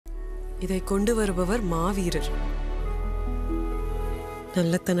இதை கொண்டு வருபவர் மாவீரர்.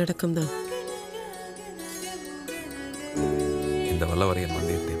 நல்ல தன்னடக்கம் தான். இந்த வல்லவரையன்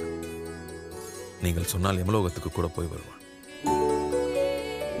வந்தியத்தேவன் நீங்கள் சொன்னால் எமலோகத்துக்கு கூட போய் வருவான்.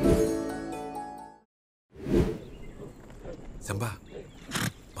 செம்பா,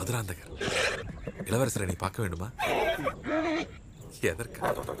 மதுராந்தகர் இளவரசரை நீ பார்க்க வேண்டுமா? எதற்கு?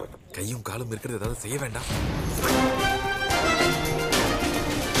 கையும் காலும் இருக்கிறது, ஏதாவது செய்ய வேண்டாம்?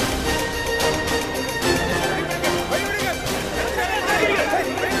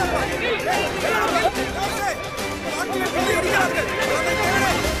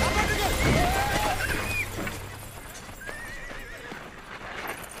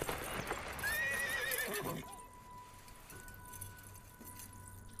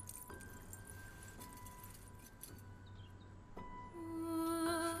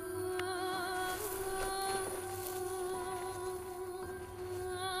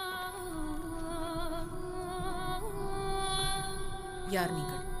 யார்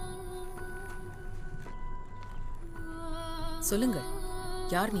நீங்கள்? சொல்லுங்கள்,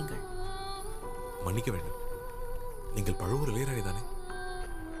 யார் நீங்கள்? மன்னிக்க வேண்டும், நீங்கள் பழுவூர் இளையராணி தானே?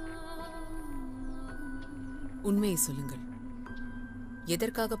 உண்மையை சொல்லுங்கள்.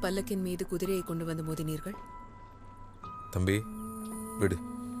 எதற்காக பல்லக்கின் மீது குதிரையை கொண்டு வந்து மோதினீர்கள்? தம்பி, விடு.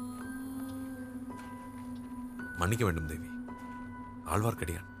 மன்னிக்க வேண்டும் தேவி.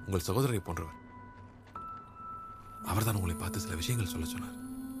 ஆழ்வார்க்கடியான் உங்கள் சகோதரரை போன்றவர். அவர்தான் உங்களை பார்த்து சில விஷயங்கள் சொல்ல சொன்னார்.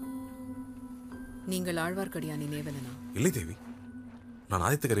 நீங்கள் ஆழ்வார்க்கடியானின் ஏவலனா? இல்லை தேவி, நான்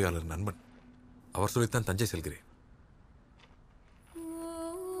ஆதித்த கரிகாலர் நண்பன். அவர் சொல்லித்தான் தஞ்சை செல்கிறேன்.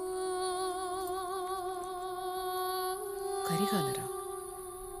 கரிகாலரா?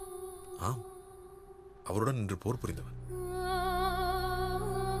 ஆம், அவருடன் நின்று போர் புரிந்தவன்.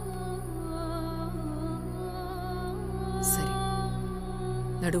 சரி,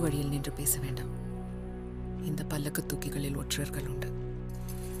 நடுவழியில் நின்று பேச வேண்டாம். இந்த பல்லக்கு தூக்கிகளில் ஒற்றர்கள் உண்டு.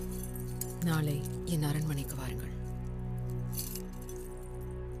 நாளை என் அரண்மனைக்கு வாருங்கள்.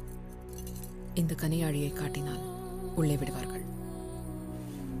 இந்த கனியாழியை காட்டினால் உள்ளே விடுவார்கள்.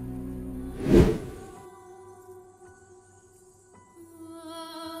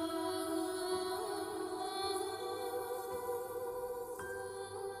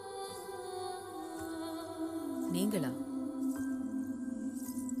 நீங்களா?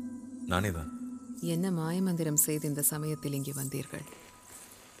 நானேதான். என்ன மாயமந்திரம் செய்து இந்த சமயத்தில் இங்கே வந்தீர்கள்?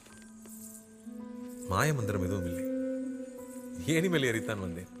 மாயமந்திரம் எதுவும் இல்லை, ஏணி மேல் ஏறித்தான்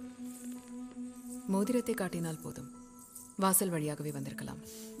வந்தேன். மோதிரத்தை காட்டினால் போதும், வாசல் வழியாகவே வந்திருக்கலாம்.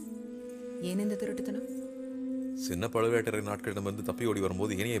 ஏன் இந்த திருட்டுத்தனம்? சின்ன பழுவேட்டரை நாட்களிடமிருந்து தப்பி ஓடி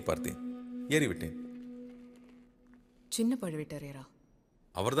வரும்போது ஏணியை பார்த்தேன், ஏறிவிட்டேன். சின்ன பழுவேட்டரையரா?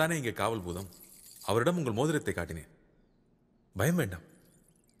 அவர்தானே இங்கே காவல் பூதம். அவரிடம் உங்கள் மோதிரத்தை காட்டினேன். பயம் வேண்டாம்,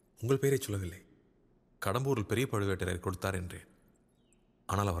 உங்கள் பெயரை சொல்லவில்லை. கடம்பூரில் பெரிய பழுவேட்டரையர் கொடுத்தார் என்றேன்.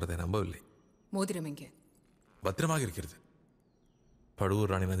 ஆனால் அவர் அதை நம்பவில்லை. மோதிரம் எங்கே? பத்திரமாக இருக்கிறது.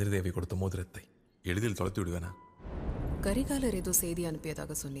 பழுவூர் ராணி நந்தினி தேவி கொடுத்த மோதிரத்தை எளிதில் தொலைத்து விடுவேனா? கரிகாலர் ஏதோ செய்தி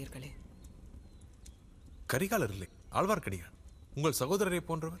அனுப்பியதாக சொன்னீர்களே. கரிகாலர் இல்லை, ஆழ்வார்க்கடியான், உங்கள் சகோதரரை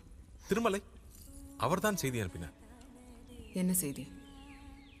போன்றவர். திருமலை, அவர்தான் செய்தி அனுப்பினார். என்ன செய்தி?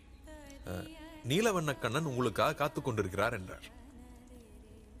 நீலவண்ண கண்ணன் உங்களுக்காக காத்துக் கொண்டிருக்கிறார் என்றார்.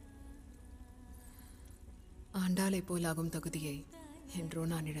 ஆண்டாளை போலாகும் தகுதியை என்றோ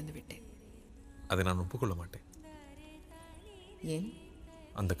நான் இழந்து விட்டேன். அதை நான் ஒப்புக்கொள்ள மாட்டேன். ஏன்?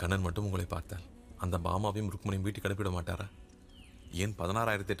 அந்த கண்ணன் மட்டும் உங்களை பார்த்தால் அந்த பாமாவையும் ருக்மணியும் வீட்டுக்கு அனுப்பிவிட மாட்டாரா? ஏன்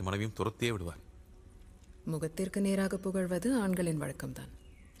 16,008 மனைவியும் துரத்தியே விடுவார். முகத்திற்கு நேராக புகழ்வது ஆண்களின் வழக்கம்தான்.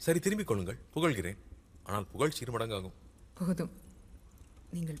 சரி, திரும்பிக் கொள்ளுங்கள், புகழ்கிறேன். ஆனால் புகழ்ச்சி 2 மடங்காகும். போதும்,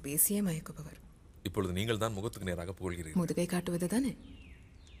 நீங்கள் பேசியே மயக்குபவர். இப்பொழுது நீங்கள் தான் முகத்துக்கு நேராக புகழ்கிறீர்கள். முதுகை காட்டுவது தானே?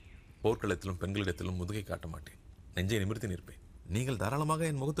 போர்க்களத்திலும் பெண்களிடத்திலும் முதுகை காட்ட மாட்டேன், நெஞ்சை நிமிர்த்தி நிற்பேன். நீங்கள் தாராளமாக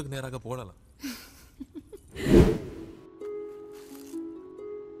என் முகத்துக்கு நேராக புகழலாம்.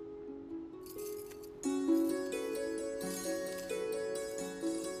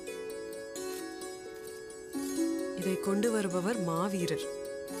 இதை கொண்டு வருபவர் மாவீரர்.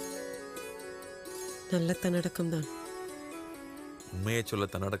 நல்ல தன்னடக்கம் தான். உண்மையை சொல்ல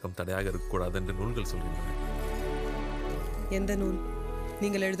தன்னடக்கம் தடையாக இருக்கக்கூடாது என்று நூல்கள் சொல்கின்றன. எந்த நூல்?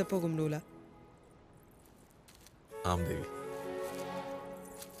 நீங்கள் எழுத போகும் நூலா? ஆம் தேவி.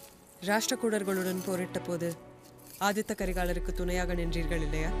 ராஷ்டிரகூடர்களுடன் போரிட்ட போது ஆதித்த கரிகாலருக்கு துணையாக நின்றீர்கள்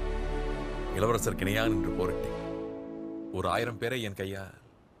இல்லையா? இளவரசர் இணையாக நின்று போரிட்டேன். ஒரு 1000 பேரை என் கையா.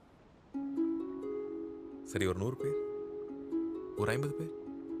 சரி, ஒரு 100 பேர், ஒரு 50 பேர்,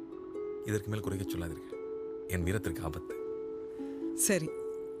 இதற்கு மேல் குறைக்க சொல்லாதீர்கள். என் வீரத்திற்கு ஆபத்து. சரி,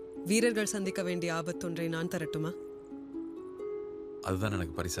 வீரர்கள் சந்திக்க வேண்டிய ஆபத்தொன்றை நான் தரட்டுமா? அதுதான்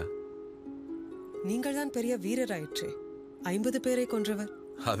எனக்கு பரிசா? நீங்கள் தான் பெரிய வீரராயிற்றே. 50 பேரை கொன்றவர்.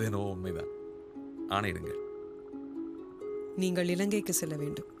 அதேனோ உண்மைதான். ஆணையிடுங்கள். நீங்கள் இலங்கைக்கு செல்ல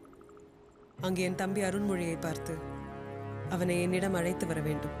வேண்டும். அங்கே என் தம்பி அருண்மொழியை பார்த்து அவனை என்னிடம் அழைத்து வர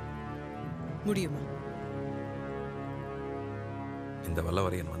வேண்டும். முடியுமா? இந்த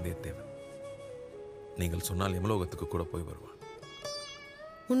வல்லவரையன் வந்தியத்தேவன் நீங்கள் சொன்னால் யமலோகத்துக்கு கூட போய் வருவான்.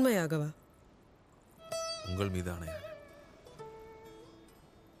 உண்மையாகவா? உங்கள் மீது ஆணையாக.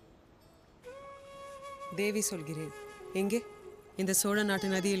 தேவி சொல்கிறேன். எங்கே? இந்த சோழ நாட்டு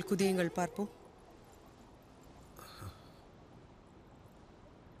நதியில் குதியுங்கள் பார்ப்போம்.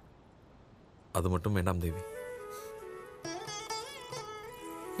 அது மட்டும் வேண்டாம் தேவி.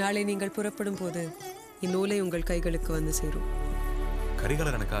 நாளை நீங்கள் புறப்படும் போது இந்நூலை உங்கள் கைகளுக்கு வந்து சேரும்.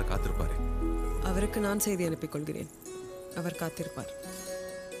 கரிகாலர் எனக்காக காத்திருப்பாரே. அவருக்கு நான் செய்தி அனுப்பிக் கொள்கிறேன். அவர் காத்திருப்பார்.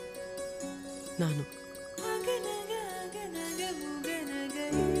 நானும்.